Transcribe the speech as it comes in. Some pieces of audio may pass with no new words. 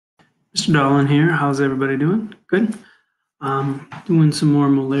Mr. Dolan here. How's everybody doing? Good. Doing some more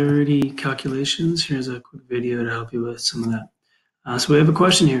molarity calculations. Here's a quick video to help you with some of that. So we have a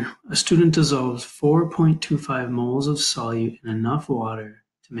question here. A student dissolves 4.25 moles of solute in enough water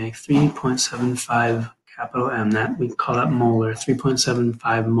to make 3.75 capital M. That we call that molar,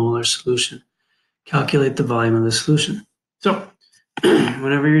 3.75 molar solution. Calculate the volume of the solution. So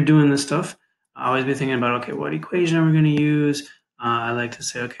whenever you're doing this stuff, always be thinking about, okay, what equation are we going to use? I like to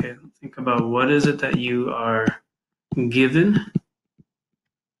say, okay, think about what is it that you are given,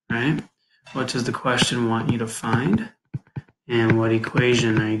 right? What does the question want you to find? And what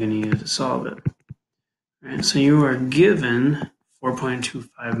equation are you going to use to solve it? Right? So you are given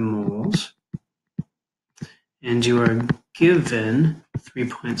 4.25 moles, and you are given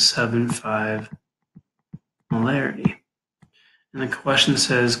 3.75 molarity. And the question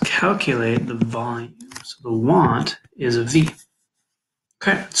says, calculate the volume. So the want is a V.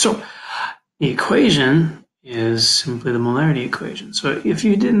 Okay, so the equation is simply the molarity equation. So if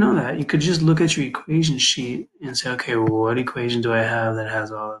you didn't know that, you could just look at your equation sheet and say, okay, well, what equation do I have that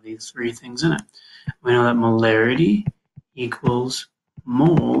has all of these three things in it? We know that molarity equals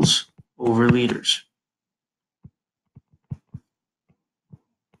moles over liters.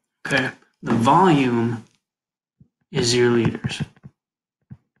 Okay, the volume is your liters.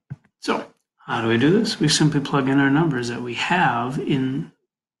 So how do we do this? We simply plug in our numbers that we have into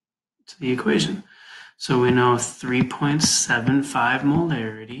the equation. So we know 3.75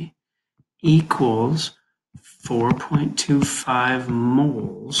 molarity equals 4.25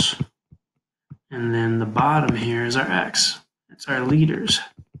 moles. And then the bottom here is our X. It's our liters.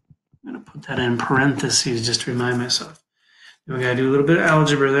 I'm going to put that in parentheses just to remind myself. Then we got to do a little bit of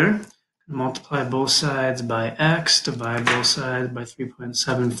algebra there. Multiply both sides by X, divide both sides by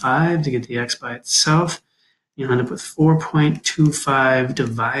 3.75 to get the X by itself. You'll end up with 4.25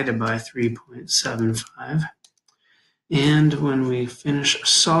 divided by 3.75. And when we finish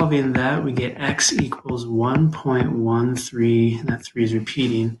solving that, we get X equals 1.13, that 3 is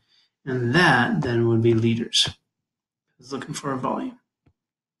repeating, and that then would be liters. It's looking for a volume.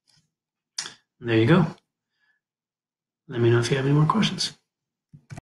 And there you go. Let me know if you have any more questions.